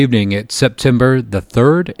Evening. It's September the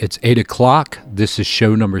 3rd. It's 8 o'clock. This is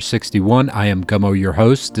show number 61. I am Gummo, your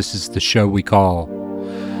host. This is the show we call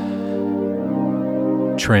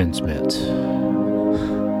Transmit.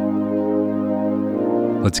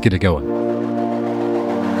 Let's get it going.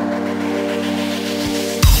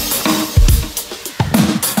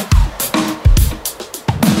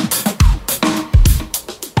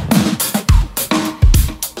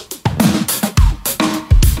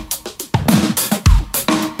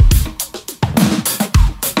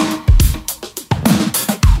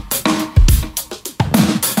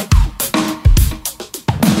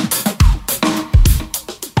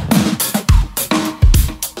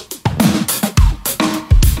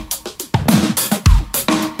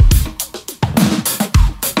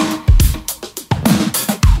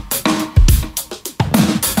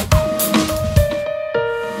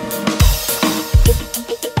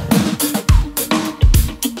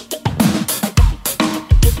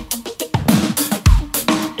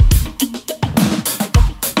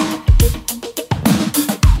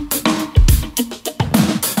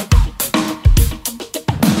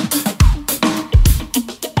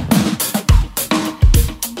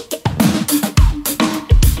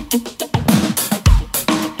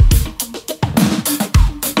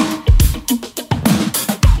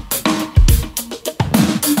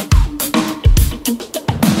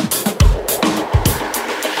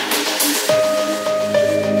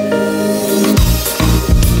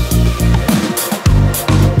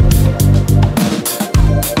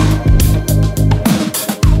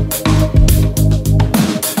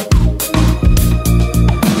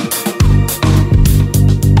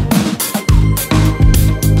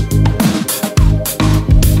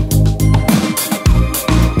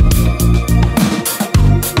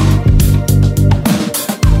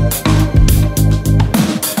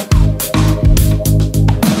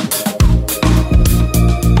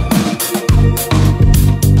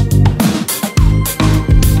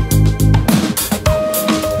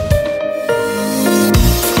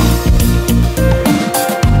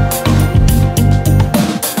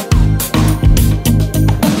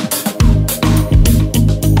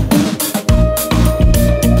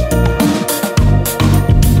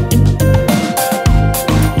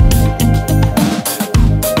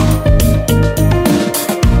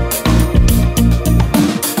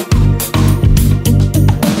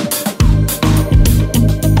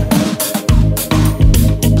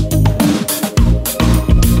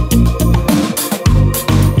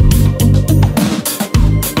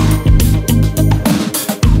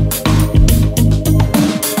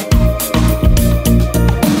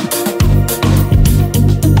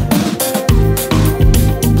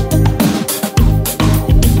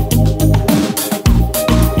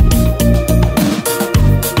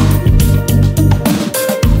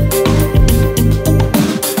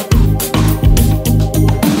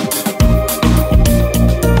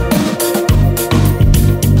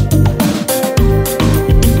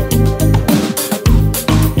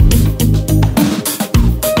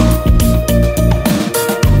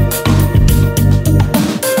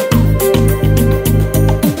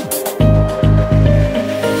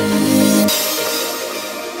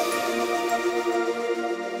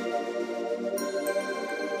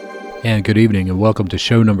 And good evening and welcome to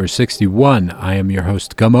show number 61. I am your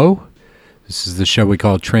host, Gummo. This is the show we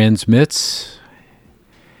call Transmits.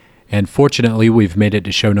 And fortunately, we've made it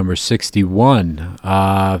to show number 61.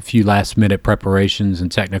 A few last minute preparations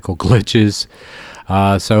and technical glitches.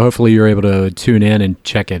 So hopefully you're able to tune in and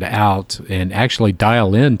check it out and actually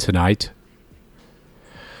dial in tonight.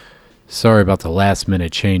 Sorry about the last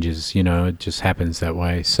minute changes. You know, it just happens that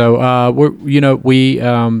way. So,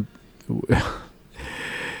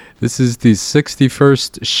 this is the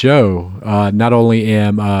 61st show. Not only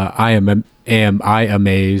am I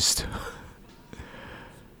amazed,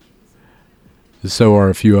 so are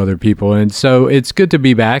a few other people. And so it's good to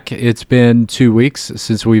be back. It's been 2 weeks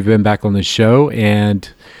since we've been back on the show. And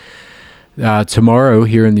tomorrow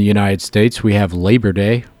here in the United States, we have Labor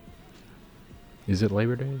Day. Is it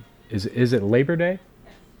Labor Day? Is it Labor Day?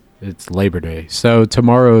 It's Labor Day. So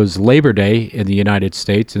tomorrow's Labor Day in the United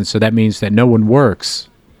States. And so that means that no one works.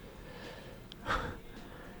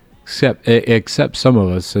 Except some of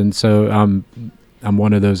us, and so I'm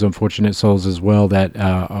one of those unfortunate souls as well that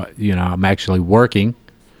I'm actually working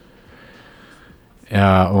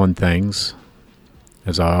on things,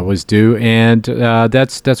 as I always do, and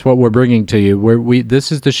that's what we're bringing to you. This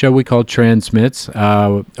is the show we call Transmits.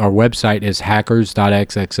 Our website is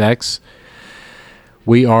hackers.xxx.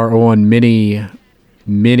 We are on many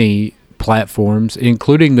platforms,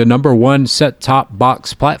 including the #1 set-top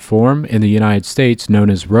box platform in the United States,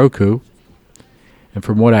 known as Roku. And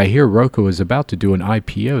from what I hear, Roku is about to do an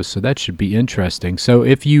IPO, so that should be interesting. So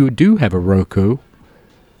if you do have a Roku,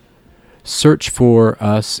 search for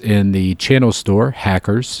us in the channel store,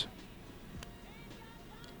 Hackers,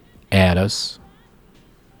 add us,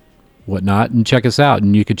 whatnot, and check us out.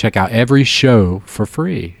 And you can check out every show for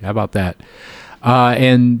free. How about that?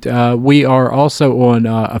 And we are also on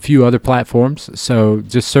a few other platforms. So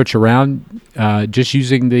just search around, just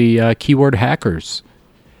using the keyword Hackers.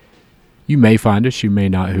 You may find us, you may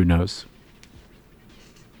not, who knows.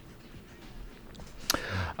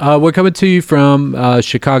 We're coming to you from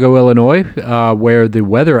Chicago, Illinois, where the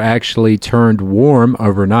weather actually turned warm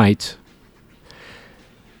overnight.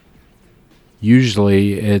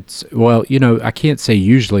 Usually it's, well, I can't say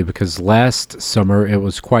usually because last summer it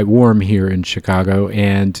was quite warm here in Chicago,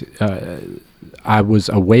 and I was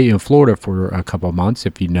away in Florida for a couple of months,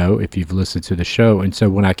 if you've listened to the show. And so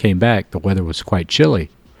when I came back, the weather was quite chilly.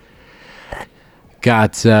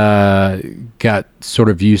 Got sort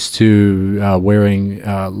of used to wearing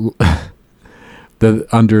the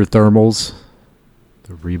under thermals.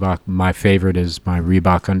 The Reebok, my favorite is my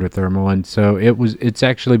Reebok under thermal, and so it's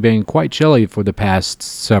actually been quite chilly for the past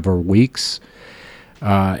several weeks,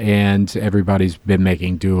 and everybody's been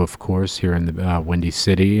making do, of course, here in the Windy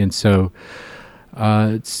City, and so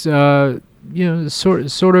it's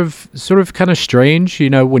sort of kind of strange,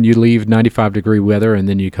 when you leave 95-degree weather and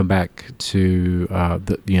then you come back to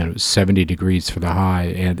 70 degrees for the high,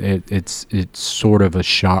 and it's sort of a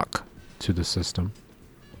shock to the system.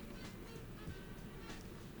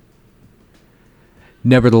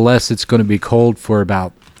 Nevertheless, it's going to be cold for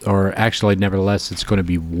nevertheless, it's going to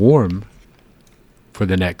be warm for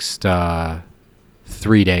the next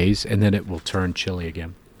 3 days, and then it will turn chilly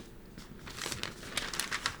again.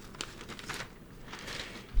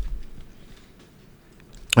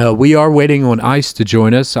 We are waiting on Ice to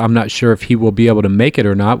join us. I'm not sure if he will be able to make it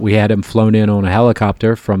or not. We had him flown in on a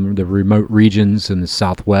helicopter from the remote regions in the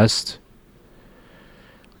Southwest.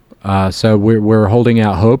 So we're holding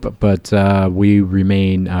out hope, but we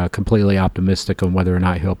remain completely optimistic on whether or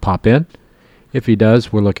not he'll pop in. If he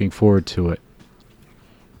does, we're looking forward to it.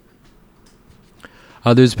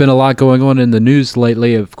 There's been a lot going on in the news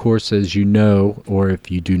lately, of course, as you know, or if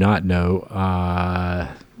you do not know,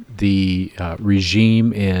 the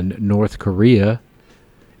regime in North Korea,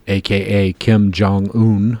 a.k.a. Kim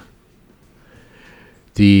Jong-un,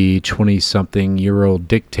 the 20-something-year-old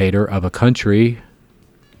dictator of a country,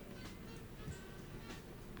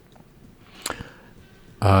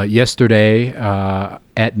 yesterday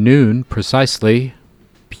at noon, precisely,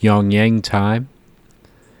 Pyongyang time,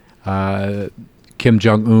 Kim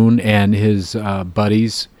Jong-un and his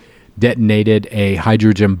buddies detonated a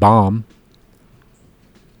hydrogen bomb,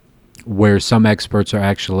 where some experts are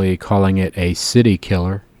actually calling it a city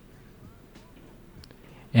killer.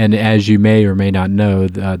 And as you may or may not know,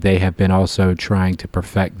 they have been also trying to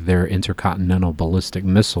perfect their intercontinental ballistic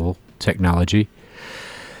missile technology.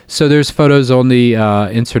 So there's photos on the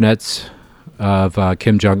internets of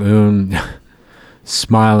Kim Jong-un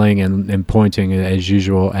smiling and pointing, as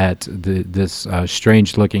usual, at this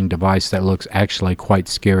strange-looking device that looks actually quite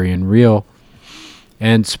scary and real,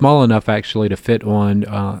 and small enough actually to fit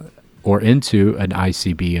on or into an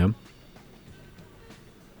ICBM.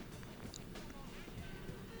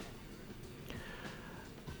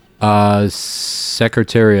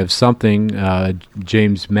 Secretary of something,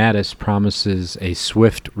 James Mattis, promises a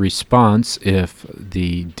swift response if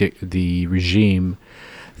the regime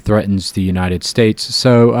threatens the United States.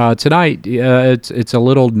 So tonight, it's a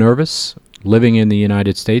little nervous living in the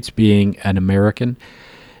United States, being an American,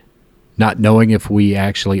 not knowing if we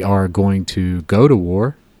actually are going to go to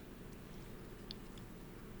war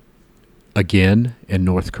again in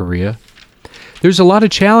North Korea. There's a lot of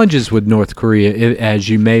challenges with North Korea, as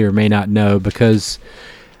you may or may not know, because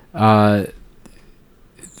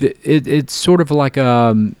it's sort of like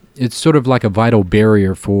a vital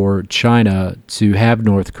barrier for China to have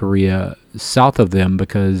North Korea south of them,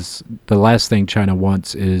 because the last thing China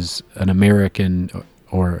wants is an American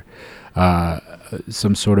or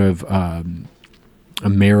some sort of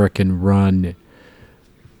American-run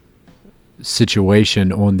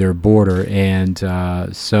situation on their border, and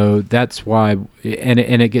so that's why, and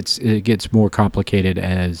it gets more complicated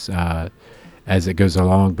as it goes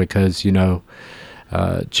along, because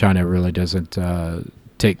China really doesn't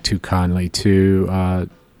take too kindly to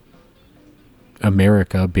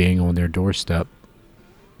America being on their doorstep.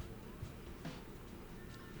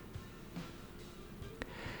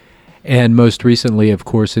 And most recently, of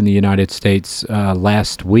course, in the United States,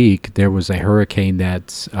 last week, there was a hurricane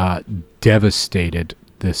that devastated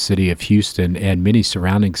the city of Houston and many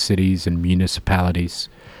surrounding cities and municipalities.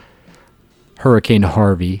 Hurricane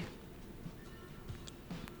Harvey.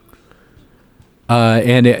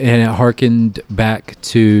 And it harkened back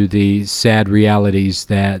to the sad realities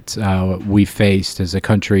that we faced as a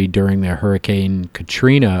country during the Hurricane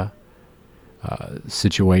Katrina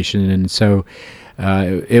situation, and so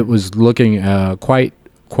it was looking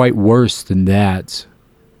quite worse than that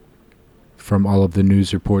from all of the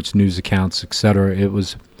news reports, news accounts, etc. It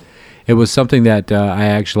was something that I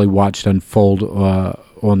actually watched unfold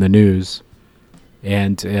on the news.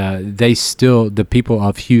 And the people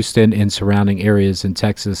of Houston and surrounding areas in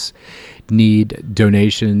Texas need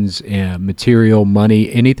donations, material,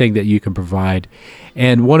 money, anything that you can provide.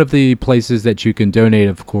 And one of the places that you can donate,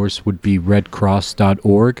 of course, would be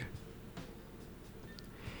redcross.org.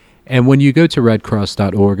 And when you go to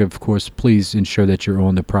redcross.org, of course, please ensure that you're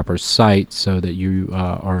on the proper site so that you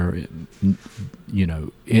are,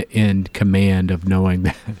 in command of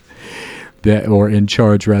knowing that, or in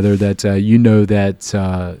charge rather, that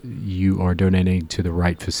that you are donating to the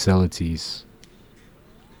right facilities.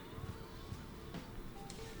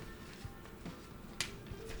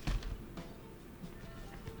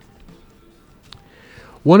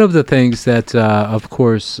 One of the things that, of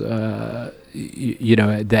course, that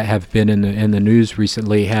have been in the news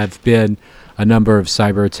recently have been a number of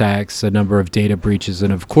cyber attacks, a number of data breaches,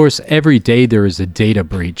 and of course, every day there is a data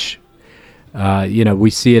breach. We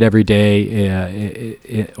see it every day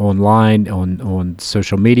online, on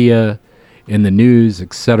social media, in the news,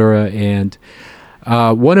 etc. And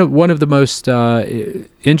one of the most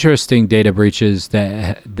interesting data breaches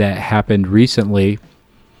that happened recently,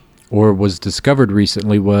 or was discovered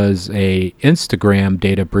recently, was a Instagram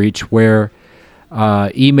data breach where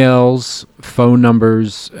emails, phone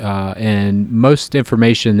numbers, and most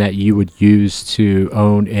information that you would use to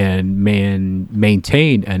own and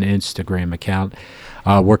maintain an Instagram account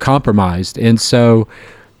were compromised. And so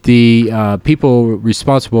the people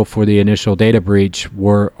responsible for the initial data breach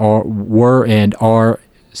were and are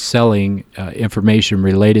selling information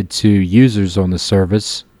related to users on the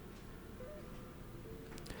service.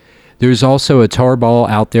 There's also a tarball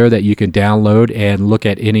out there that you can download and look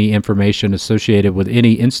at any information associated with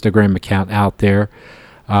any Instagram account out there.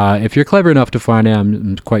 If you're clever enough to find it,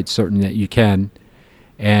 I'm quite certain that you can.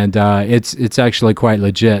 And it's actually quite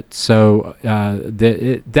legit. So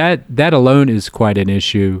that alone is quite an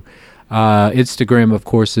issue. Instagram, of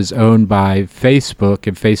course, is owned by Facebook,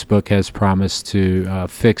 and Facebook has promised to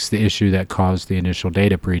fix the issue that caused the initial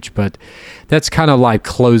data breach. But that's kind of like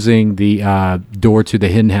closing the door to the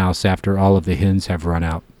hen house after all of the hens have run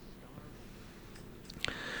out.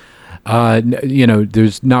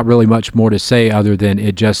 There's not really much more to say other than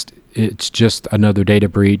it's just another data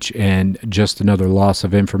breach and just another loss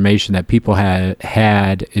of information that people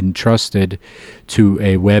had entrusted to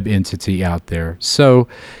a web entity out there. So,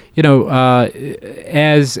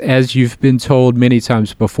 as you've been told many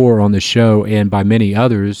times before on the show and by many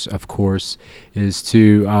others, of course, is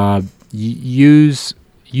to use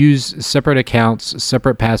separate accounts,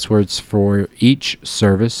 separate passwords for each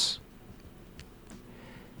service.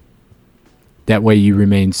 That way you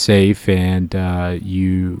remain safe, and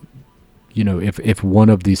if one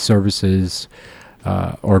of these services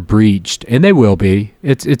are breached, and they will be,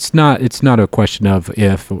 it's not a question of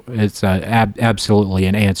if, it's absolutely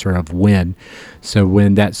an answer of when. So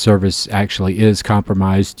when that service actually is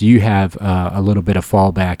compromised, you have a little bit of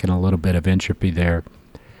fallback and a little bit of entropy there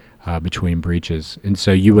between breaches, and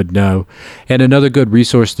so you would know. And another good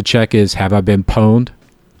resource to check is, have I been pwned?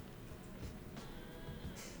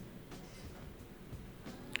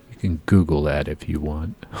 You can Google that if you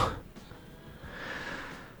want.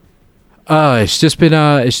 It's just been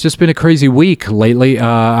a crazy week lately.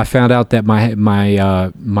 I found out that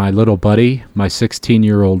my little buddy, my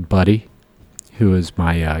 16-year-old buddy, who is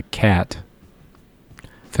my cat,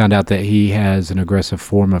 found out that he has an aggressive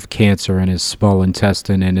form of cancer in his small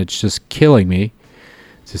intestine, and it's just killing me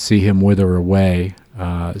to see him wither away.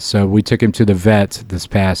 So we took him to the vet this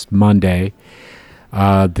past Monday.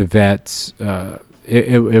 The vet,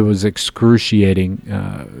 it was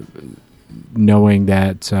excruciating. Knowing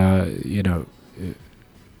that,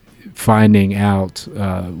 finding out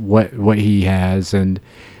what he has, and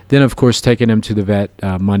then of course taking him to the vet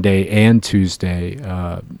Monday and Tuesday.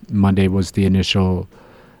 Monday was the initial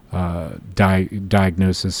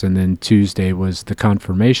diagnosis, and then Tuesday was the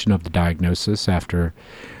confirmation of the diagnosis after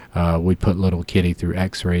we put little kitty through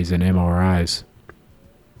X-rays and MRIs.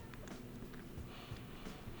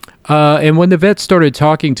 And when the vet started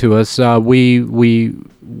talking to us, we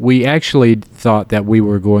we actually thought that we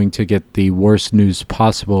were going to get the worst news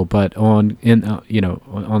possible, but on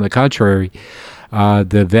the contrary,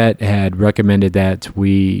 the vet had recommended that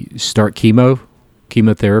we start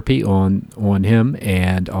chemotherapy on him,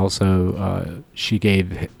 and also she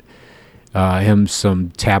gave him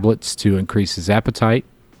some tablets to increase his appetite.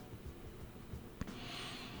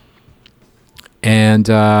 And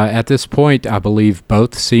at this point, I believe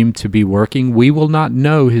both seem to be working. We will not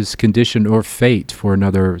know his condition or fate for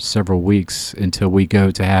another several weeks until we go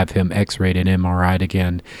to have him x-rayed and MRI'd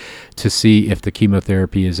again to see if the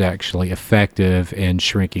chemotherapy is actually effective in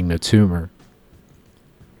shrinking the tumor.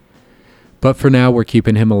 But for now, we're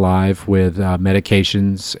keeping him alive with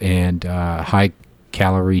medications and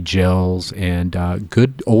high-calorie gels and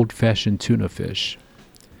good old-fashioned tuna fish.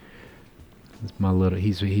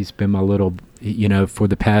 He's been my little, for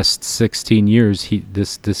the past 16 years.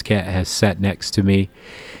 This cat has sat next to me,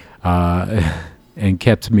 and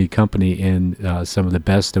kept me company in some of the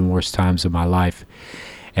best and worst times of my life.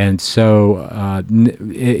 And so,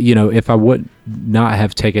 if I would not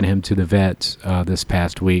have taken him to the vet this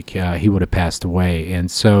past week, he would have passed away. And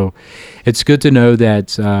so, it's good to know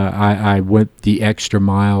that I went the extra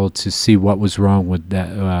mile to see what was wrong with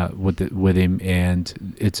that with him.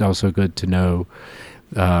 And it's also good to know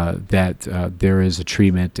that there is a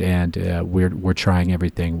treatment, and we're trying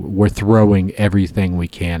everything. We're throwing everything we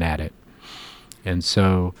can at it. And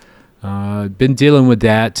so, been dealing with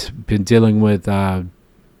that. Been dealing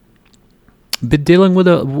with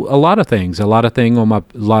a lot of things, a lot of things on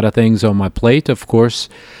my plate. Of course,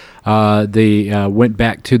 they went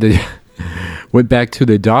back to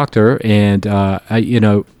the doctor, and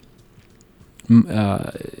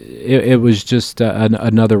it was just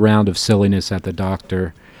another round of silliness at the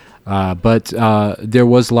doctor. But there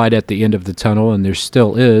was light at the end of the tunnel, and there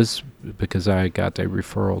still is, because I got a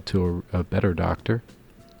referral to a better doctor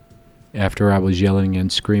after I was yelling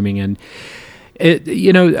and screaming. And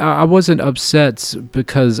I wasn't upset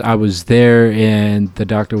because I was there and the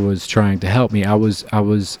doctor was trying to help me. I was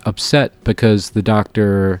upset because the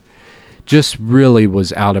doctor just really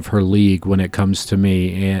was out of her league when it comes to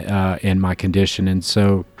me and my condition. And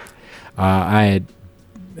so I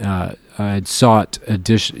had sought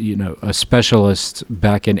a specialist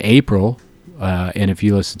back in April. And if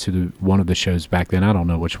you listen to one of the shows back then, I don't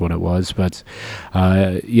know which one it was, but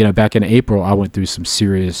back in April, I went through some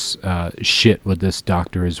serious shit with this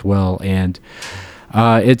doctor as well, and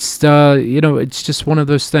it's just one of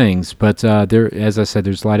those things. But there, as I said,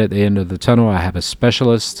 there's light at the end of the tunnel. I have a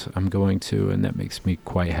specialist I'm going to, and that makes me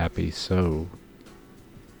quite happy. So,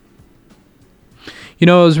 I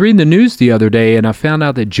was reading the news the other day, and I found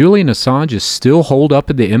out that Julian Assange is still holed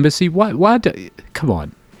up at the embassy. Why? Come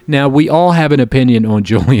on. Now, we all have an opinion on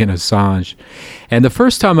Julian Assange, and the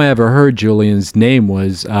first time I ever heard Julian's name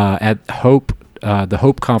was at the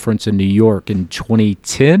Hope Conference in New York in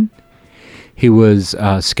 2010. He was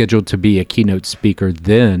scheduled to be a keynote speaker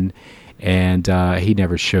then, and he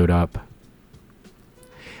never showed up.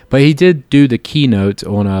 But he did do the keynote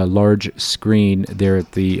on a large screen there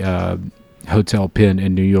at the Hotel Penn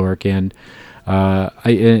in New York, and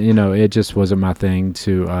it just wasn't my thing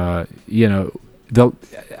to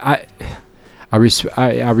I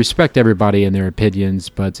respect everybody and their opinions,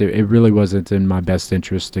 but it really wasn't in my best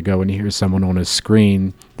interest to go and hear someone on a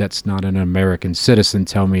screen that's not an American citizen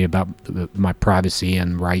tell me about my privacy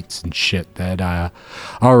and rights and shit that I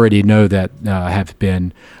already know that have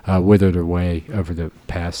been withered away over the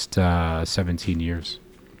past 17 years.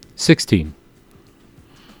 16.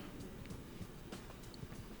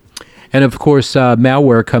 And of course,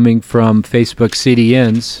 malware coming from Facebook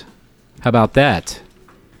CDNs. How about that?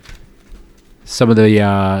 Some of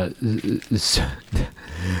the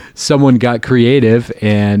someone got creative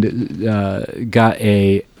and got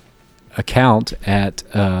a account at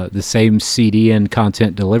the same CDN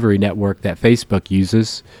content delivery network that Facebook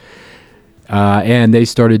uses, and they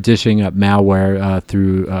started dishing up malware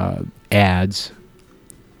through ads,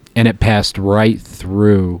 and it passed right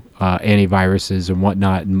through antiviruses and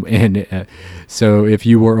whatnot. And so if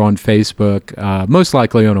you were on Facebook, most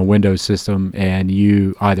likely on a Windows system, and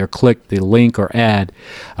you either clicked the link or ad,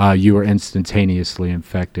 you were instantaneously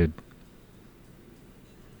infected.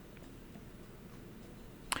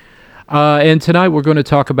 And tonight we're going to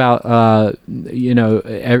talk about,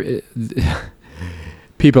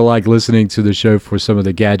 people like listening to the show for some of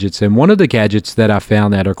the gadgets. And one of the gadgets that I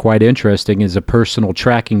found that are quite interesting is a personal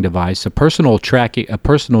tracking device, a personal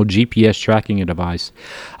GPS tracking device.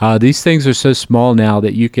 These things are so small now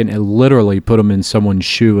that you can literally put them in someone's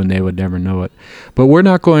shoe and they would never know it. But we're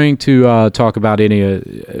not going to talk about any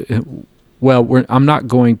well, I'm not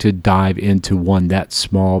going to dive into one that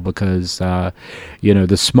small because, the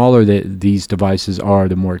smaller that these devices are,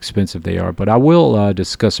 the more expensive they are. But I will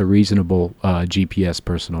discuss a reasonable GPS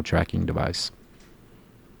personal tracking device.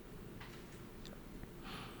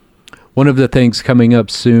 One of the things coming up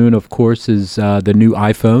soon, of course, is the new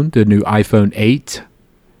iPhone 8.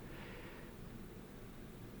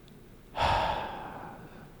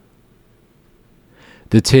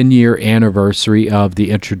 The 10-year anniversary of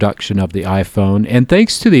the introduction of the iPhone. And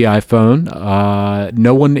thanks to the iPhone,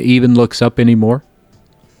 no one even looks up anymore.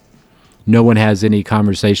 No one has any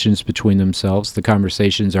conversations between themselves. The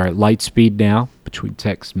conversations are at light speed now between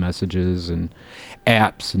text messages and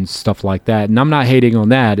apps and stuff like that. And I'm not hating on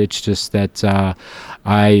that. It's just that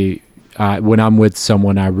when I'm with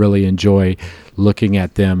someone, I really enjoy looking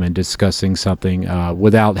at them and discussing something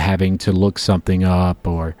without having to look something up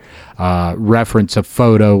or reference a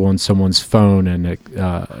photo on someone's phone and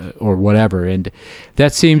or whatever. And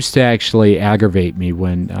that seems to actually aggravate me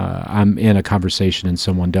when I'm in a conversation and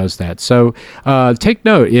someone does that. So take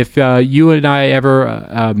note, if you and I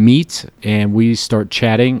ever meet and we start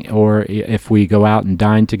chatting, or if we go out and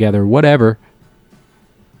dine together, whatever,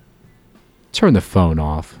 turn the phone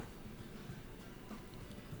off.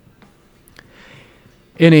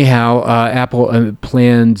 Anyhow, Apple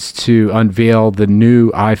plans to unveil the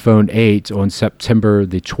new iPhone 8 on September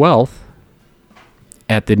the 12th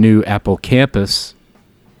at the new Apple campus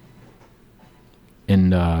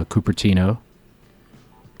in Cupertino.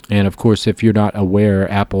 And of course, if you're not aware,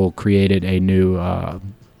 Apple created a new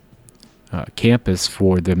campus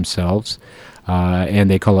for themselves,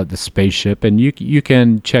 and they call it the Spaceship. And you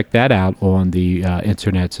can check that out on the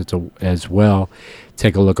internet as well.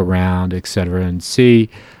 Take a look around, etc., and see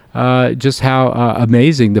just how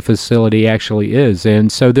amazing the facility actually is.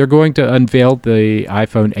 And so they're going to unveil the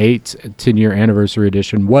iPhone 8 10-year anniversary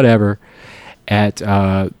edition, whatever, at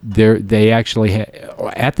at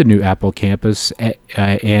the new Apple campus,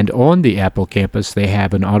 and on the Apple campus they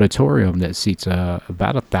have an auditorium that seats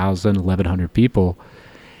about 1,100 people,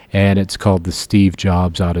 and it's called the Steve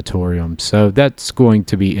Jobs Auditorium. So that's going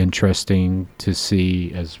to be interesting to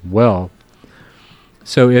see as well.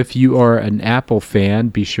 So if you are an Apple fan,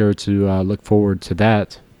 be sure to look forward to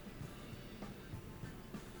that.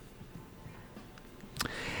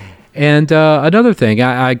 And another thing,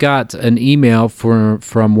 I got an email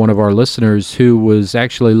from one of our listeners who was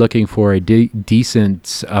actually looking for a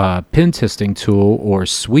decent pen testing tool, or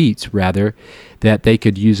suite rather, that they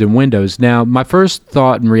could use in Windows. Now, my first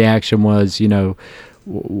thought and reaction was,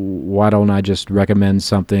 why don't I just recommend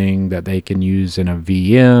something that they can use in a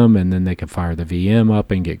VM, and then they can fire the VM up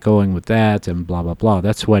and get going with that and blah, blah, blah.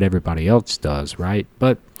 That's what everybody else does, right?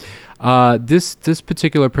 But this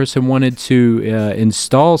particular person wanted to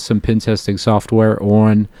install some pen testing software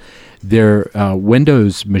on their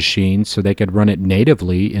Windows machine so they could run it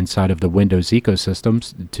natively inside of the Windows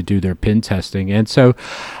ecosystems to do their pen testing. And so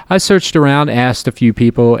I searched around, asked a few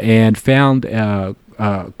people, and found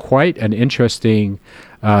quite an interesting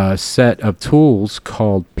set of tools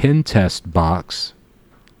called Pen Test Box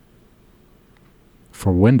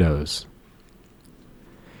for Windows.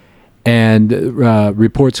 And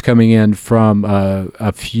reports coming in from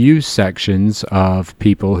a few sections of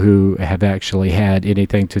people who have actually had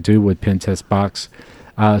anything to do with Pen Test Box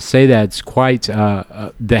say that it's quite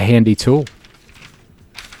the handy tool.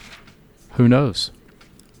 Who knows?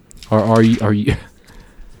 Are you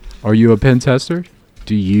a pen tester?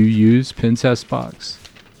 Do you use Pen Test Box?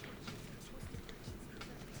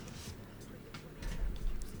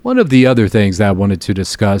 One of the other things that I wanted to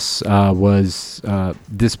discuss was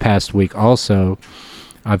this past week also,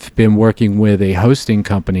 I've been working with a hosting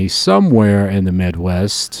company somewhere in the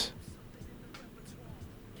Midwest,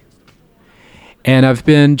 and I've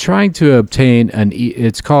been trying to obtain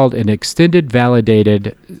it's called an Extended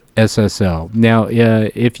Validated SSL. Now,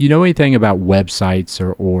 if you know anything about websites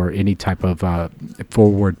or any type of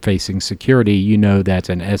forward-facing security, you know that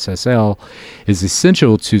an SSL is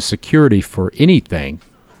essential to security for anything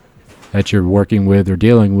that you're working with or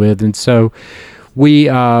dealing with. And so we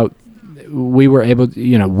were able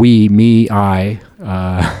to, I,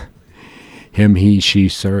 him, he, she,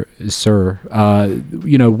 sir,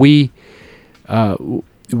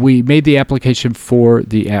 we made the application for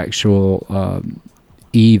the actual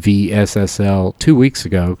EVSSL 2 weeks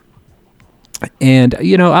ago. And,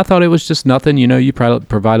 I thought it was just nothing. You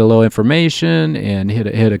provide a little information and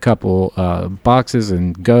hit a couple boxes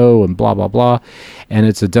and go and blah, blah, blah. And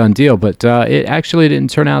it's a done deal. But it actually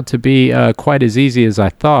didn't turn out to be quite as easy as I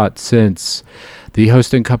thought, since The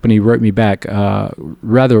hosting company wrote me back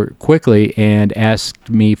rather quickly and asked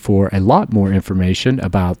me for a lot more information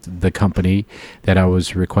about the company that I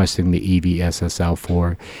was requesting the EVSSL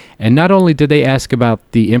for. And not only did they ask about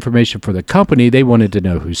the information for the company, they wanted to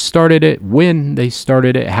know who started it, when they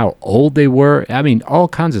started it, how old they were. I mean, all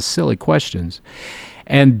kinds of silly questions.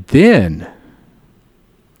 And then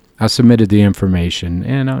I submitted the information,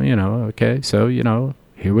 and okay, so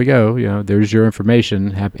here we go. There's your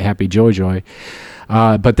information. Happy joy.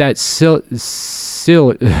 But that still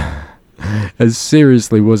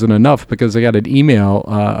seriously wasn't enough, because I got an email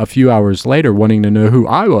a few hours later wanting to know who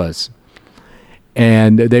I was,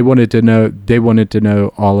 and they wanted to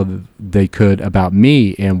know all of they could about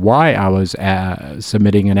me and why I was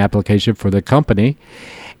submitting an application for the company.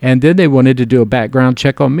 And then they wanted to do a background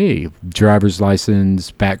check on me, driver's license,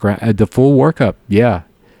 background, the full workup. Yeah,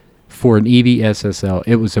 for an EVSSL.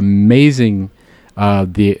 It was amazing,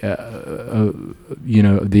 the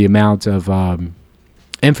amount of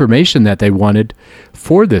information that they wanted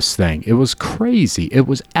for this thing. It was crazy. It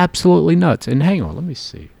was absolutely nuts. And hang on, let me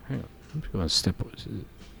see. Hang on, I'm just going to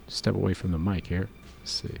step away from the mic here.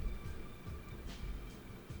 Let's see.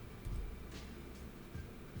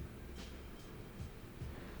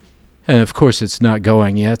 And of course, it's not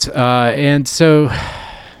going yet. And so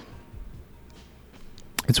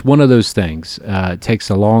it's one of those things. It takes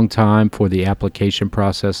a long time for the application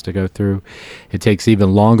process to go through. It takes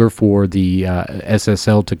even longer for the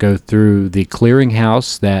SSL to go through the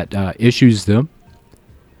clearinghouse that issues them.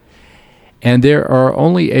 And there are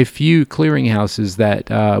only a few clearinghouses that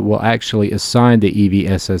will actually assign the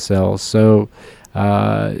EVSSL. So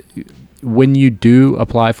when you do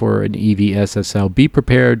apply for an EVSSL, be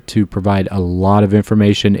prepared to provide a lot of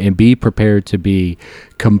information, and be prepared to be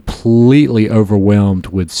completely overwhelmed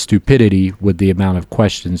with stupidity with the amount of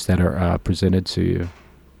questions that are presented to you.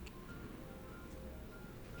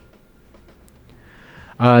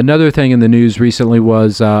 Another thing in the news recently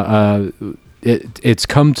was it's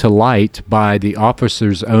come to light by the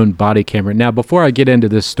officer's own body camera. Now, before I get into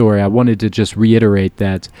this story, I wanted to just reiterate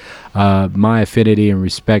that my affinity and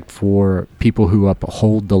respect for people who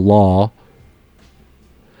uphold the law,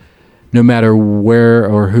 no matter where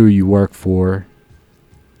or who you work for,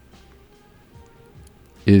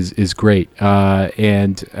 is great.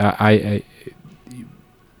 And I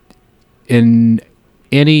in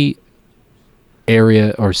any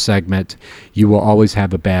area or segment, you will always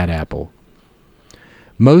have a bad apple.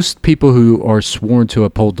 Most people who are sworn to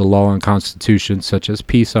uphold the law and constitution, such as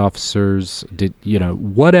peace officers,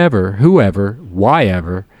 whatever, whoever,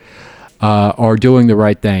 whyever, are doing the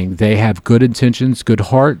right thing. They have good intentions, good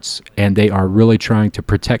hearts, and they are really trying to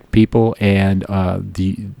protect people and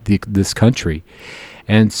this country.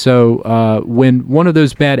 And so when one of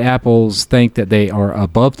those bad apples think that they are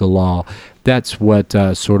above the law, that's what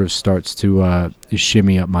sort of starts to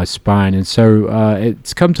shimmy up my spine. And so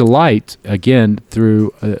it's come to light again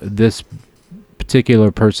through this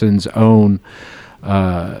particular person's own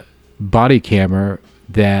body camera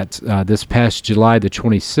that this past July the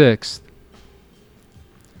 26th,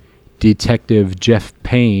 Detective Jeff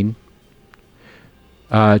Payne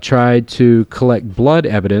tried to collect blood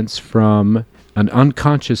evidence from an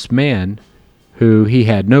unconscious man who he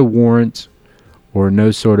had no warrant or no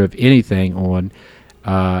sort of anything on,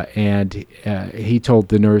 and he told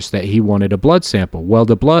the nurse that he wanted a blood sample. Well,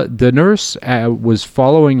 the nurse was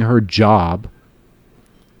following her job,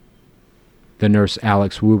 the nurse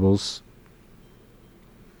Alex Woobles.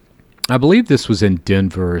 I believe this was in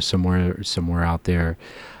Denver or somewhere out there,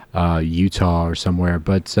 Utah or somewhere,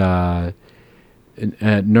 but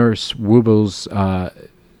Nurse Woobles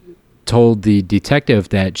told the detective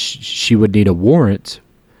that she would need a warrant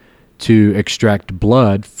to extract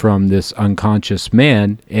blood from this unconscious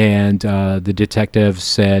man, and the detective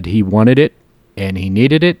said he wanted it and he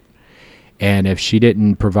needed it, and if she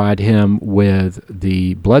didn't provide him with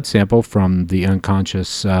the blood sample from the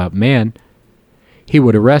unconscious man, he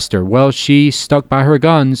would arrest her. Well, she stuck by her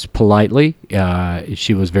guns politely.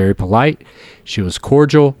 She was very polite. She was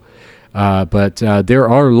cordial, but there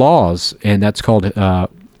are laws, and that's called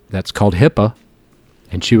HIPAA,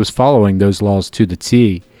 and she was following those laws to the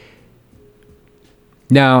T.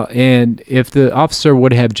 Now, and if the officer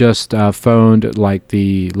would have just phoned like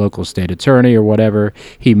the local state attorney or whatever,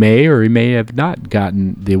 he may or he may have not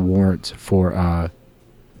gotten the warrant for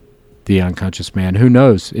the unconscious man. Who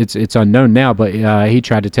knows? It's unknown now, but he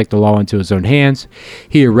tried to take the law into his own hands.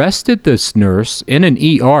 He arrested this nurse in an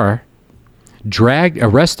ER,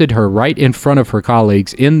 arrested her right in front of her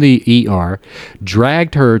colleagues in the ER,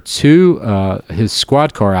 dragged her to his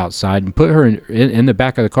squad car outside and put her in the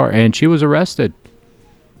back of the car, and she was arrested.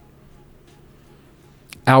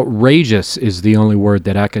 outrageous is the only word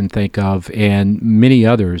that I can think of, and many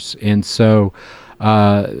others. And so,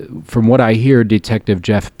 from what I hear, Detective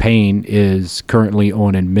Jeff Payne is currently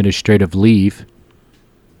on administrative leave.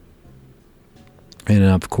 And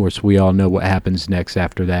of course, we all know what happens next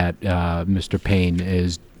after that. Mr. Payne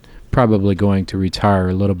is probably going to retire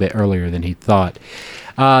a little bit earlier than he thought.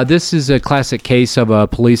 This is a classic case of a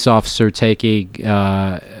police officer taking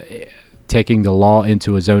the law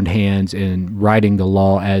into his own hands and writing the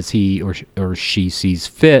law as he or she sees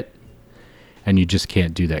fit, and you just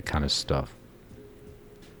can't do that kind of stuff.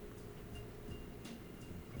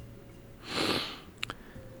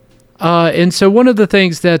 And so one of the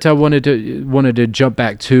things that I wanted to jump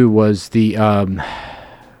back to was the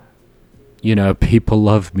people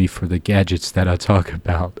love me for the gadgets that I talk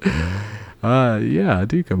about. Yeah, I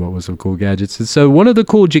do come up with some cool gadgets. And so one of the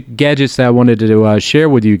cool gadgets that I wanted to share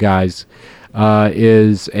with you guys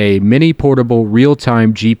is a mini portable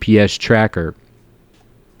real-time GPS tracker.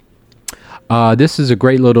 This is a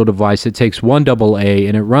great little device. It takes one AA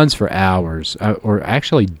and it runs for hours, or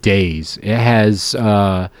actually days. It has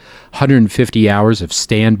 150 hours of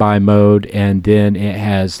standby mode, and then it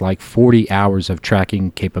has like 40 hours of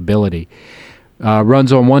tracking capability.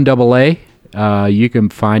 Runs on one AA. You can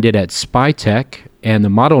find it at Spytech, and the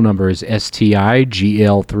model number is STI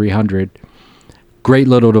GL300. Great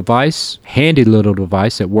little device, handy little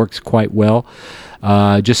device. It works quite well.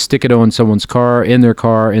 Just stick it on someone's car, in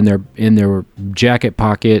their jacket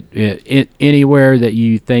pocket, anywhere that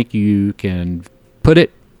you think you can put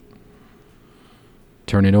it.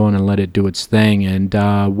 Turn it on and let it do its thing. And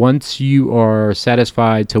once you are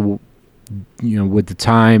satisfied with the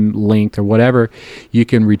time length or whatever, you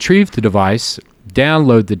can retrieve the device,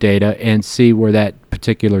 download the data, and see where that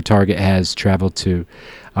particular target has traveled to.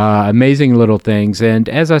 Amazing little things. And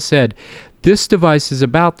as I said, this device is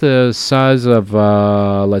about the size of,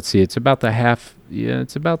 it's about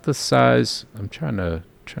the size, I'm trying to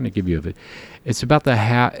give you it's about the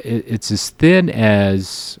half, it's as thin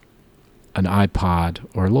as an iPod,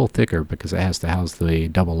 or a little thicker because it has to house the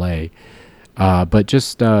AA. But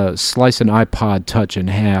just slice an iPod Touch in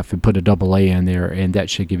half and put a AA in there, and that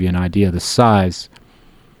should give you an idea of the size.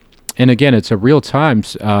 And again, it's a real-time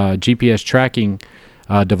GPS tracking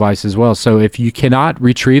device as well. So if you cannot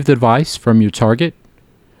retrieve the device from your target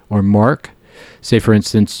or mark, say for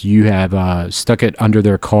instance you have stuck it under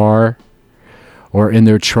their car or in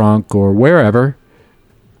their trunk or wherever,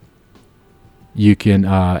 you can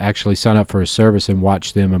actually sign up for a service and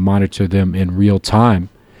watch them and monitor them in real time.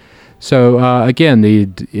 So again,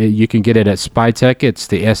 you can get it at Spytech. It's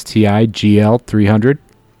the STI GL300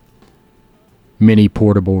 mini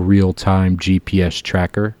portable real-time GPS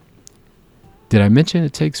tracker. Did I mention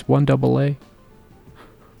it takes one AA?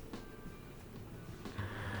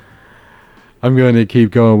 I'm going to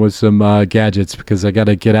keep going with some gadgets because I got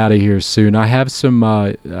to get out of here soon. I have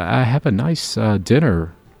a nice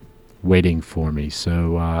dinner waiting for me,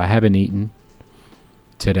 so I haven't eaten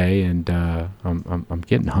today, and I'm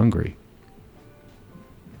getting hungry.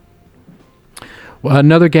 Well,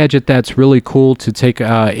 another gadget that's really cool to take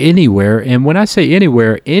anywhere, and when I say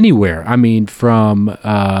anywhere, I mean from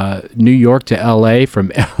New York to LA,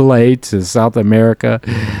 from LA to South America,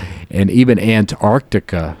 and even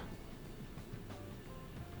Antarctica.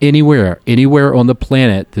 Anywhere on the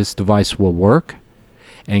planet, this device will work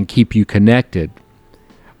and keep you connected.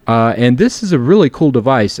 And this is a really cool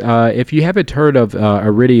device. If you haven't heard of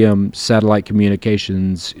Iridium satellite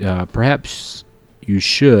communications, perhaps you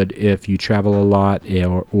should if you travel a lot,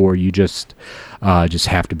 or you just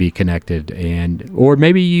have to be connected, or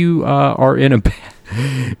maybe you are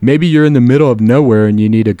maybe you're in the middle of nowhere and you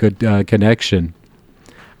need a good connection.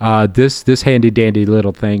 This handy dandy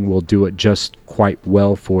little thing will do it just quite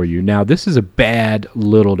well for you. Now, this is a bad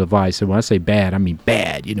little device, and when I say bad, I mean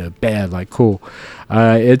bad. Bad like cool.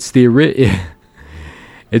 It's the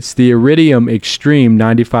Iridium Extreme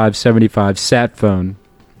 9575 sat phone.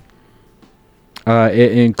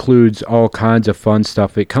 It includes all kinds of fun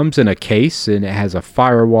stuff. It comes in a case, and it has a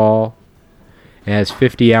firewall. It has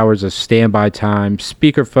 50 hours of standby time,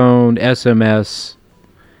 speakerphone, SMS.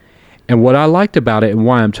 And what I liked about it and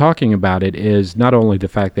why I'm talking about it is not only the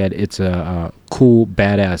fact that it's a cool,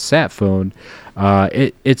 badass sat phone,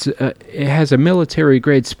 it has a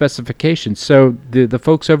military-grade specification. So the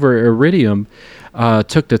folks over at Iridium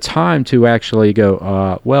took the time to actually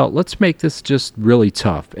go, well, let's make this just really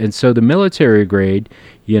tough. And so the military grade,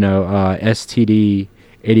 STD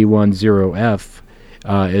 810F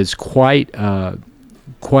is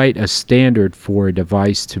quite a standard for a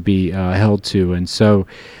device to be held to. And so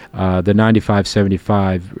the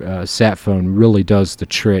 9575 sat phone really does the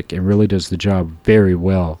trick and really does the job very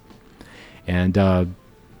well. And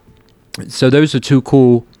so those are two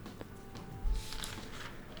cool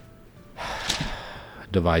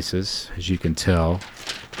devices, as you can tell.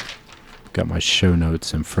 Got my show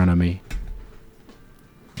notes in front of me.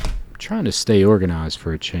 I'm trying to stay organized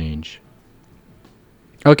for a change.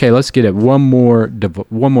 Okay, let's get it. One more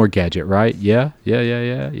gadget, right? Yeah.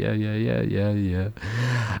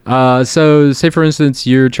 So, say for instance,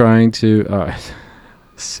 you're trying to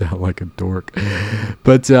sound like a dork,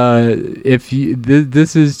 but if you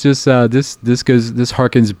this is just this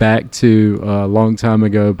harkens back to a long time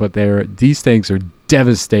ago, but these things are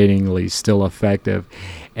devastatingly still effective,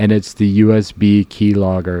 and it's the USB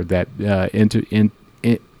keylogger that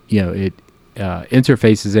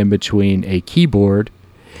interfaces in between a keyboard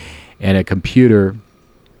and a computer.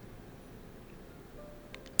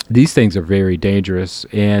 These things are very dangerous,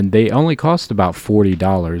 and they only cost about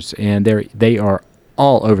 $40, and they are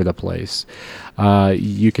all over the place.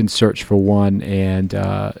 You can search for one and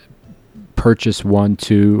purchase 1,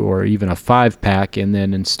 2, or even a 5-pack, and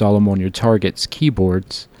then install them on your target's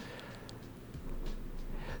keyboards.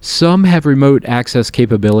 Some have remote access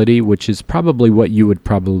capability, which is probably what you would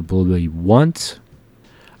probably want.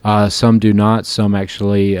 Some do not. Some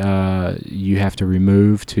actually you have to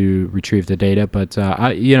remove to retrieve the data. But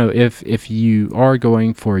if you are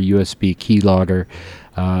going for a USB keylogger,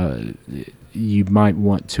 you might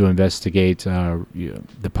want to investigate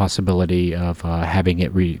the possibility of having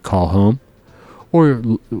it call home, or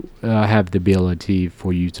have the ability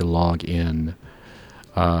for you to log in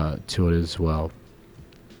to it as well.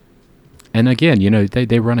 And again,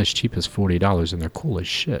 they run as cheap as $40, and they're cool as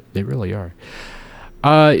shit. They really are.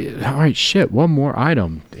 All right, shit. One more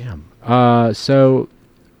item. Damn. So,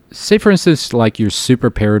 say for instance, like you're super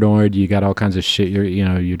paranoid. You got all kinds of shit.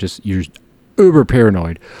 You're uber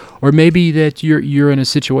paranoid, or maybe that you're in a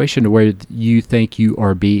situation where you think you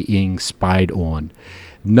are being spied on.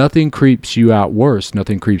 Nothing creeps you out worse.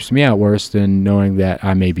 Nothing creeps me out worse than knowing that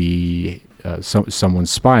I may be someone's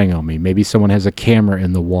spying on me. Maybe someone has a camera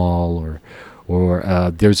in the wall,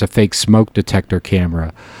 or there's a fake smoke detector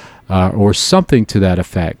camera. Or something to that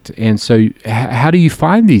effect. And so how do you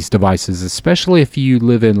find these devices, especially if you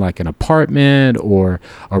live in like an apartment or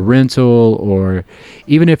a rental, or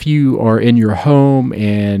even if you are in your home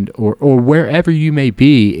or wherever you may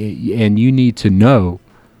be, and you need to know?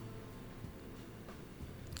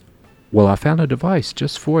 Well, I found a device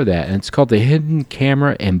just for that, and it's called the Hidden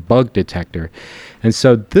Camera and Bug Detector. And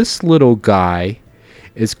so this little guy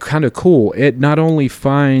is kind of cool. It not only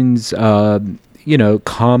finds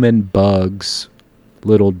common bugs,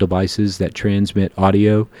 little devices that transmit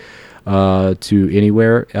audio to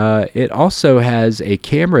anywhere. It also has a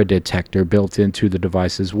camera detector built into the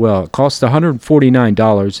device as well. It costs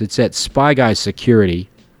 $149. It's at Spy Guy Security.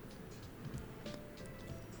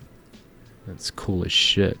 That's cool as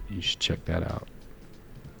shit. You should check that out.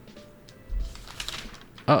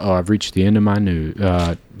 I've reached the end of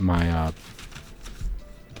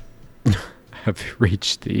I've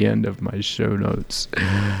reached the end of my show notes.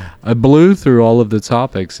 I blew through all of the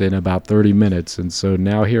topics in about 30 minutes, and so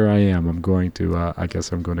now here I am. I'm going to, I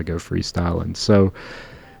guess I'm going to go freestyling. So,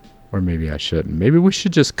 or maybe I shouldn't. Maybe we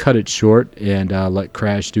should just cut it short and let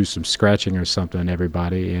Crash do some scratching or something,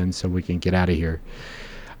 everybody, and so we can get out of here.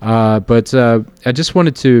 But I just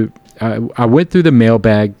wanted to, I went through the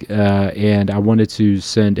mailbag, and I wanted to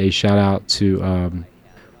send a shout out to,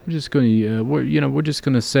 we're just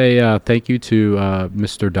going to say thank you to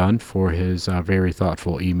Mr. Dunn for his very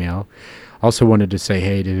thoughtful email. Also wanted to say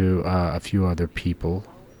hey to a few other people.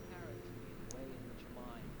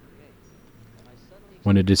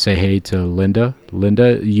 Wanted to say hey to Linda.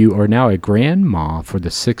 Linda, you are now a grandma for the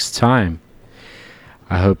 6th time.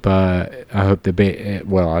 I hope the baby.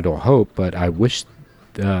 Well, I don't hope, but I wish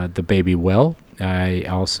the baby well. I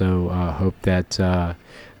also hope that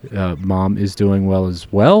Mom is doing well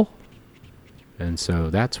as well, and so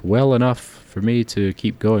that's well enough for me to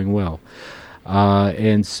keep going well.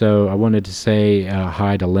 And so I wanted to say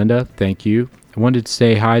hi to Linda. Thank you. I wanted to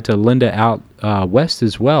say hi to Linda out west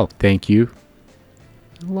as well. Thank you.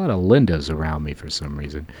 A lot of Lindas around me for some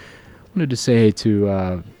reason. Wanted to say hey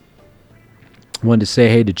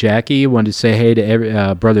to Jackie. Wanted to say hey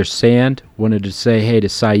to Brother Sand. Wanted to say hey to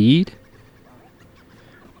Saeed.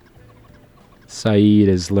 Saeed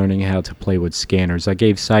is learning how to play with scanners. I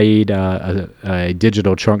gave Saeed a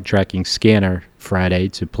digital trunk tracking scanner Friday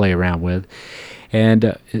to play around with. And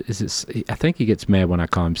I think he gets mad when I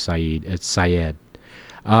call him Saeed. It's Syed.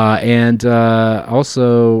 And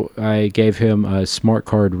also, I gave him a smart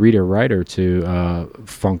card reader writer to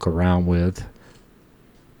funk around with.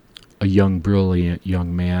 A young, brilliant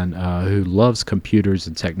young man who loves computers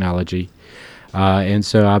and technology. And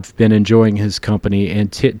so I've been enjoying his company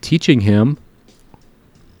and teaching him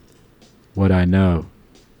what I know.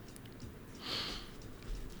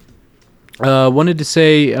 I wanted to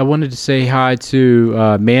say hi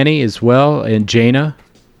to Manny as well and Jaina.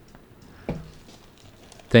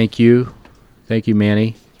 Thank you,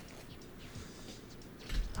 Manny.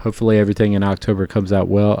 Hopefully everything in October comes out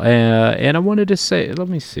well. And I wanted to say, let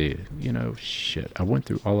me see. Shit. I went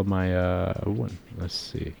through all of my. Let's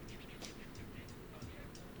see.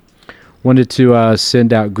 Wanted to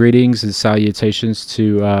send out greetings and salutations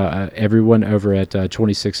to everyone over at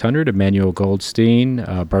 2600, Emmanuel Goldstein,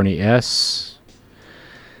 Bernie S.,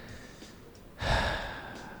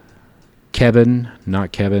 Kevin,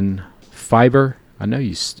 not Kevin, Fiber. I know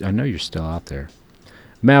you're still out there.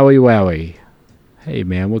 Maui Wowie. Hey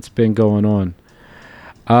man, what's been going on?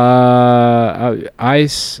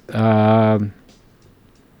 Ice. Hang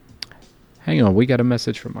on, we got a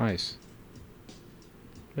message from Ice.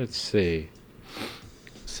 Let's see.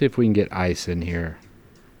 See if we can get Ice in here.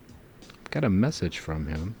 Got a message from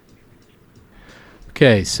him.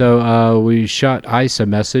 Okay, so we shot Ice a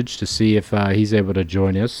message to see if he's able to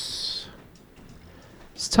join us.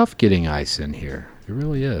 It's tough getting Ice in here. It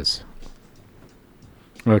really is.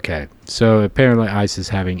 Okay, so apparently Ice is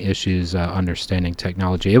having issues understanding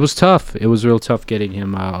technology. It was tough. It was real tough getting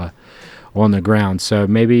him on the ground. So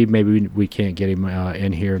maybe we can't get him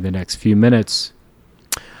in here in the next few minutes.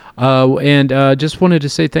 And just wanted to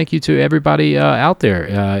say thank you to everybody out there.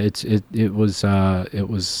 It was a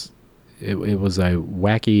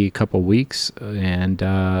wacky couple weeks, and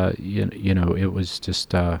it was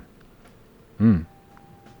just.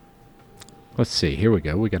 Let's see. Here we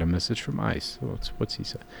go. We got a message from Ice. What's he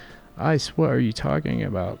say? Ice, what are you talking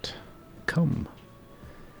about? Come.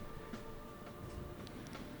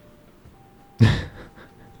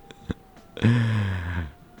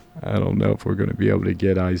 I don't know if we're going to be able to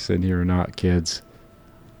get Ice in here or not, kids.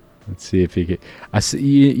 Let's see if he can. I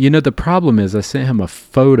see. The problem is I sent him a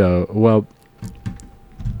photo. Well,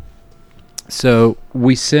 so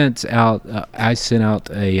we sent out. I sent out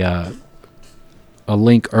a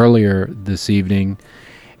link earlier this evening,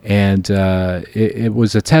 and it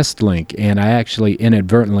was a test link, and I actually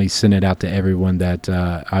inadvertently sent it out to everyone that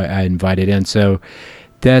I invited in. So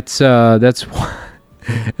that's why.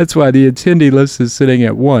 That's why the attendee list is sitting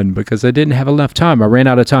at 1, because I didn't have enough time. I ran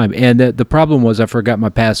out of time. And the problem was I forgot my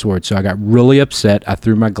password, so I got really upset. I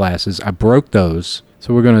threw my glasses. I broke those.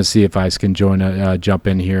 So we're going to see if Ice can jump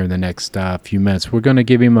in here in the next few minutes. We're going to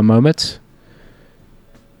give him a moment.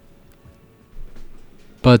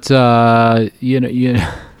 But,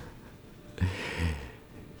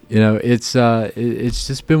 it's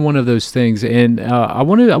just been one of those things, and I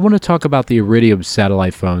want to talk about the Iridium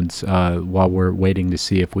satellite phones while we're waiting to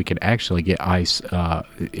see if we can actually get Ice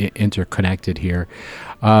interconnected here.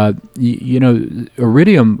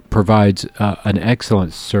 Iridium provides an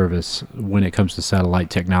excellent service when it comes to satellite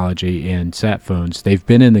technology and sat phones. They've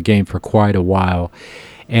been in the game for quite a while,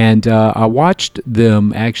 and I watched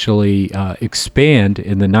them actually expand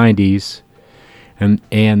in the 90s.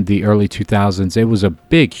 And the early 2000s. It was a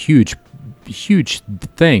big, huge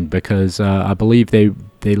thing, because I believe they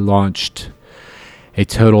launched a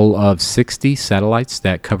total of 60 satellites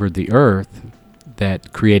that covered the Earth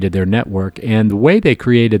that created their network. And the way they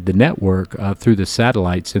created the network through the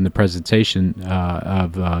satellites in the presentation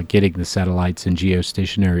of getting the satellites in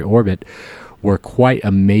geostationary orbit were quite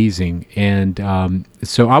amazing. And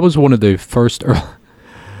so I was one of the first early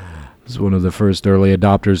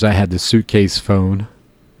adopters. I had the suitcase phone,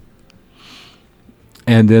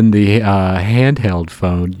 and then the handheld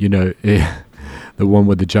phone, the one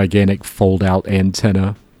with the gigantic fold-out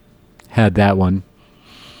antenna. Had that one.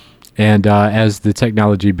 And as the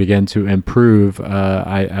technology began to improve,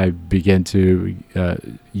 I began to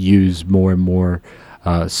use more and more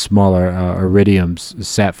smaller Iridium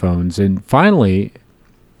sat phones. And finally,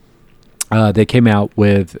 they came out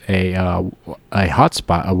with a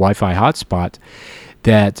hotspot, a Wi-Fi hotspot,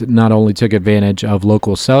 that not only took advantage of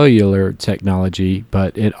local cellular technology,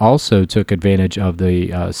 but it also took advantage of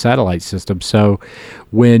the satellite system. So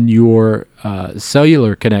when your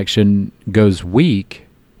cellular connection goes weak,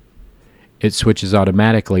 it switches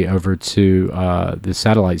automatically over to the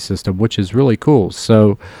satellite system, which is really cool.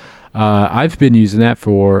 So I've been using that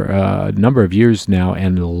for a number of years now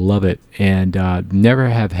and love it, and never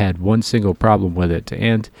have had one single problem with it.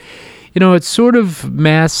 And it sort of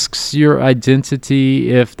masks your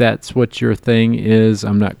identity if that's what your thing is.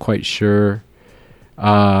 I'm not quite sure.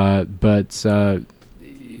 But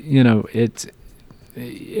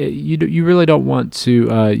you really don't want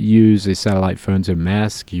to use a satellite phone to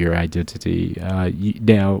mask your identity.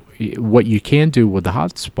 Now, what you can do with the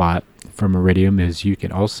hotspot from Iridium is you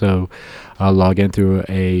can also log in through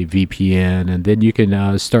a VPN, and then you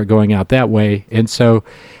can start going out that way. And so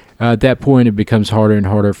at that point, it becomes harder and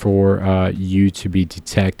harder for you to be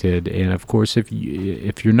detected. And of course, if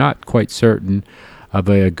you're not quite certain of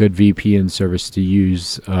a good VPN service to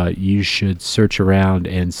use, you should search around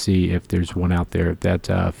and see if there's one out there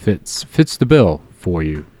that fits the bill for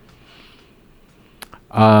you.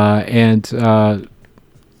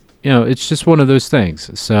 It's just one of those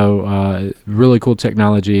things. So really cool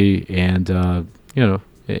technology, and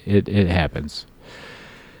it happens.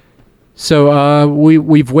 So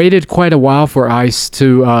we've waited quite a while for Ice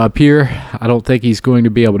to appear. I don't think he's going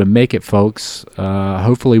to be able to make it, folks.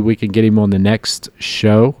 Hopefully we can get him on the next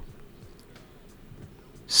show.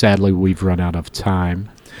 Sadly, we've run out of time.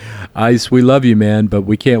 Ice, we love you, man, but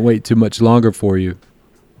we can't wait too much longer for you.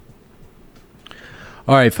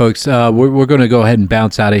 All right, folks, we're going to go ahead and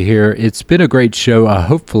bounce out of here. It's been a great show.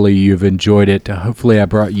 Hopefully you've enjoyed it. Hopefully I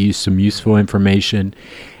brought you some useful information.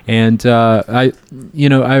 And I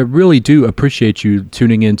really do appreciate you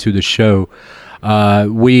tuning into the show.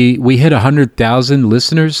 We hit 100,000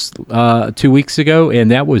 listeners 2 weeks ago, and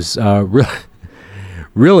that was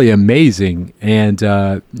really amazing. And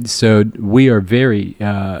so we are very,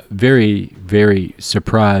 very, very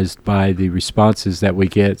surprised by the responses that we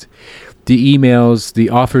get, the emails, the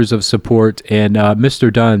offers of support. And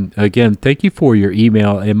Mr. Dunn, again, thank you for your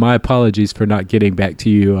email, and my apologies for not getting back to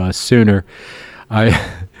you sooner.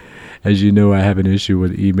 As you know, I have an issue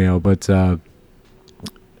with email, but I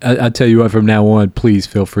tell you what, from now on, please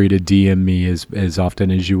feel free to DM me as often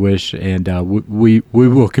as you wish, and we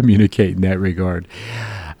will communicate in that regard.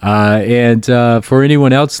 And for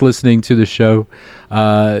anyone else listening to the show,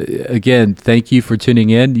 again, thank you for tuning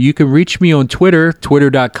in. You can reach me on Twitter,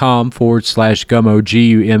 twitter.com/Gummo,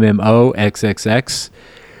 GUMMOXXX.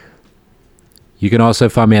 You can also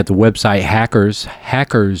find me at the website hackers.xxx.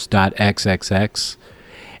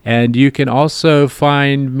 And you can also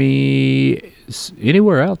find me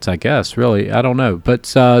anywhere else, I guess, really. I don't know. But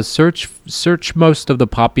search most of the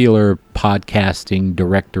popular podcasting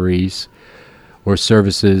directories or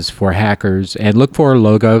services for Hackers, and look for our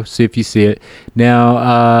logo, see if you see it.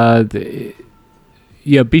 Now, be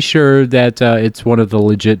sure that it's one of the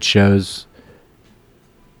legit shows.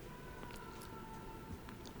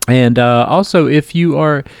 And also, if you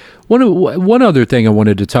are... One other thing I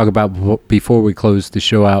wanted to talk about before we close the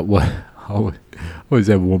show out, I always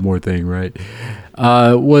have one more thing, right?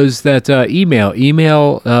 Was that email.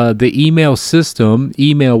 The email system,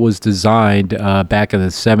 email was designed back in the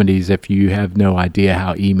 70s, if you have no idea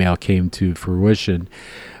how email came to fruition.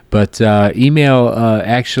 But email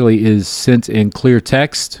actually is sent in clear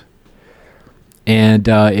text. And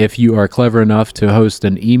if you are clever enough to host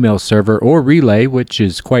an email server or relay, which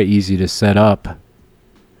is quite easy to set up,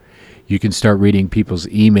 you can start reading people's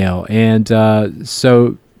email. And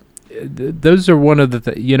so those are one of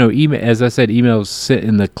the email, as I said, emails sit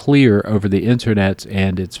in the clear over the internet,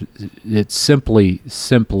 and it's simply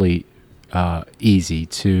easy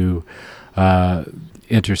to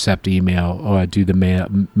intercept email or do the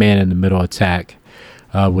man in the middle attack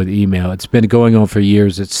with email. It's been going on for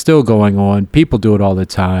years. It's still going on. People do it all the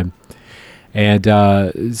time. And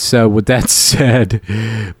so with that said,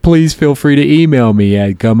 please feel free to email me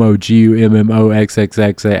at Gummo,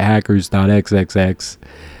 GUMMOXXX at hackers.xxx.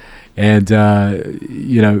 And,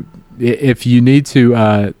 if you need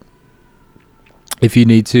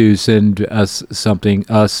to send us something,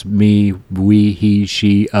 us, me, we, he,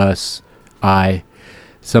 she, us, I,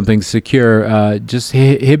 something secure, just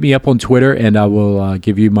hit me up on Twitter, and I will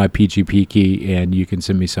give you my PGP key, and you can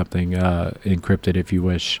send me something encrypted if you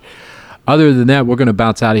wish. Other than that, we're going to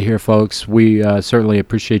bounce out of here, folks. We certainly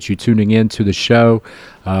appreciate you tuning in to the show.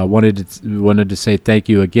 Wanted to say thank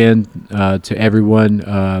you again to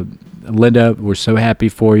everyone. Linda, we're so happy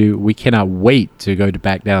for you. We cannot wait to go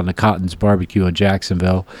back down to Cotton's Barbecue in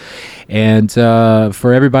Jacksonville. And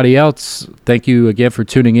for everybody else, thank you again for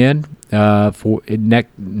tuning in.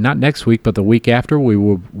 Not next week, but the week after, we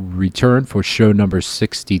will return for show number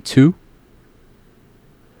 62.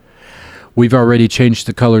 We've already changed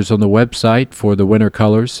the colors on the website for the winter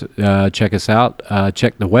colors. Check us out.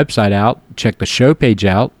 Check the website out. Check the show page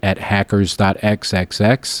out at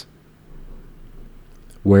hackers.xxx,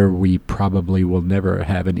 where we probably will never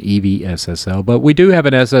have an EV SSL, but we do have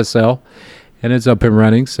an SSL, and it's up and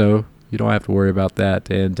running, so You don't have to worry about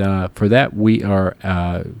that. And for that, we are...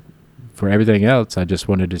 for everything else, I just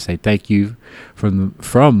wanted to say thank you from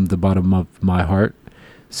the bottom of my heart,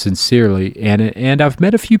 sincerely. And I've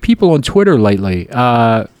met a few people on Twitter lately.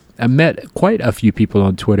 I met quite a few people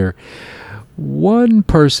on Twitter. One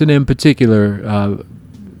person in particular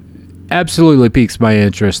absolutely piques my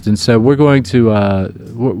interest, and so we're going to end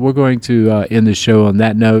the show on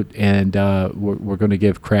that note, and we're going to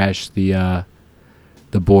give Crash the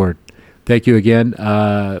board. Thank you again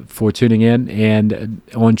for tuning in. And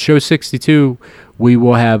on show 62, we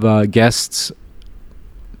will have guests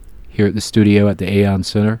here at the studio at the Aon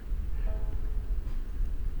Center.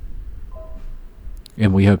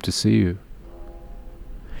 And we hope to see you.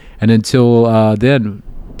 And until then,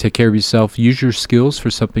 take care of yourself. Use your skills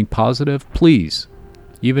for something positive, please.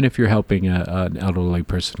 Even if you're helping an elderly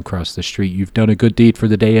person cross the street, you've done a good deed for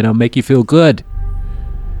the day, and it'll make you feel good.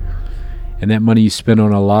 And that money you spend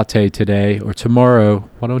on a latte today or tomorrow,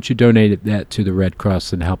 why don't you donate that to the Red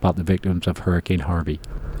Cross and help out the victims of Hurricane Harvey?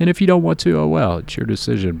 And if you don't want to, oh well, it's your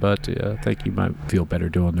decision. But I think you might feel better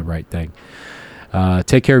doing the right thing.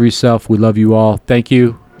 Take care of yourself. We love you all. Thank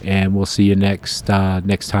you. And we'll see you next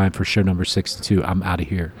time for show number 62. I'm out of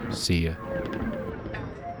here. See ya.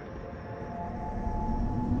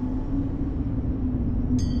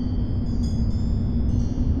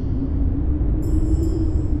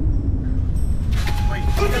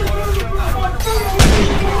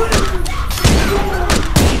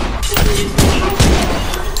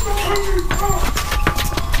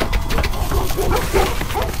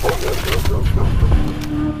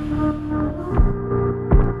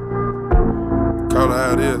 Call it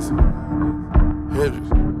how it is.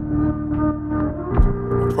 Hendrix. I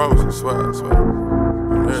promise you, swear.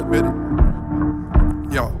 I'm there, bit it.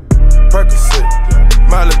 Yo, Percocet,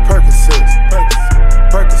 Miley Percocet,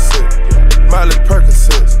 Percocet, Miley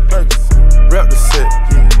Percocet, rep the set,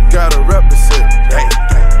 gotta rep the set.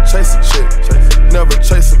 Chase a chick, never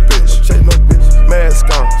chase a bitch. Mask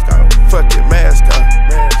on, fuck it, mask on.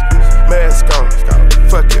 Mask on,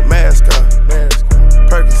 fuck it, mask on.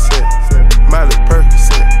 Percocet, Miley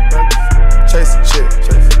Percocet, chase a chick,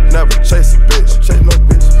 never chase a bitch.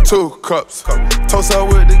 2 cups, toast up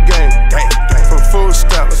with the game. From food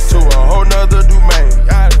stamps to a whole nother domain.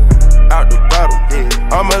 Out the bottom,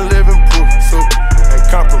 I'm a living proof. Ain't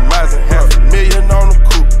compromising, $500,000 on the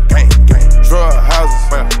coupe. Drug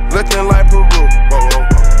houses, looking like Peru.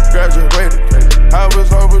 Graduated, I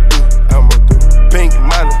was overdue. Pink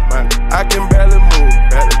money, I can barely move.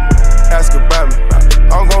 Ask about me,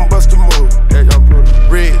 I'm gon' bust a move.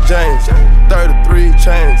 Red James, 33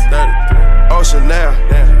 chains. Ocean now,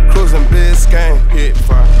 cruising Biscayne.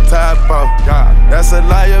 Top off, that's a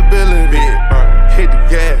liability. Hit the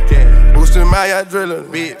gas, boosting my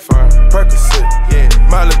adrenaline. Percocet,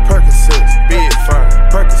 Miley Percocet, big firm.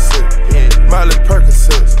 Percocet, Miley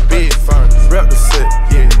Percocet, big firm. Rep the set,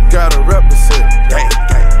 gotta rep the set.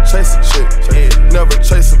 Chase a chick, never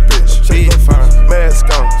chase a bitch. Big firm, mask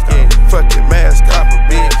on, fuck it, mask on.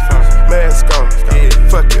 Big firm, mask on,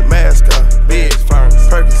 fuck it, mask on. Big firm,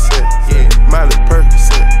 Percocet, Miley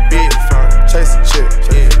Percocet, big firm. Chase a chick,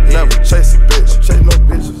 never chase a bitch. Chase no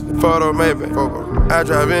bitches. Photo maybe, I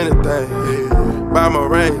drive anything. Buy my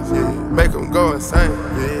rings, make them go insane.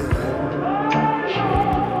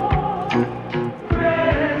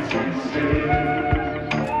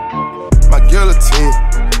 My guillotine,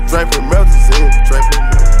 draping melazine,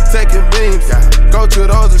 taking beams, go to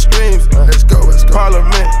those extremes. Let's go.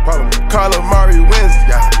 Parliament, Calamari wins,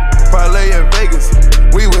 parlay in Vegas,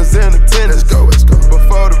 we was in attendance. Let's go.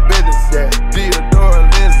 Before the business, Theodore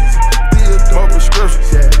lenses, more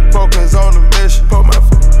prescriptions, focus on the mission. Put my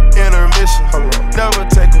intermission, never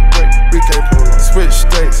take a break. We can't pull on. Switch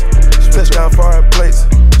states, touchdown foreign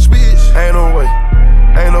plates. Ain't no way,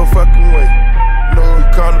 ain't no fucking way. No, we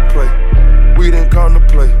come to play, we didn't come to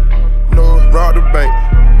play. No, rob the bank,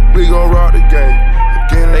 we gon' rob the game.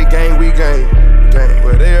 Again, they gang, we gang,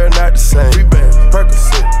 but they are not the same. We been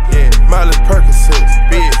Percocet, Miley Percocet,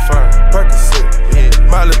 big firm. Percocet,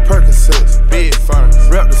 Miley Percocet.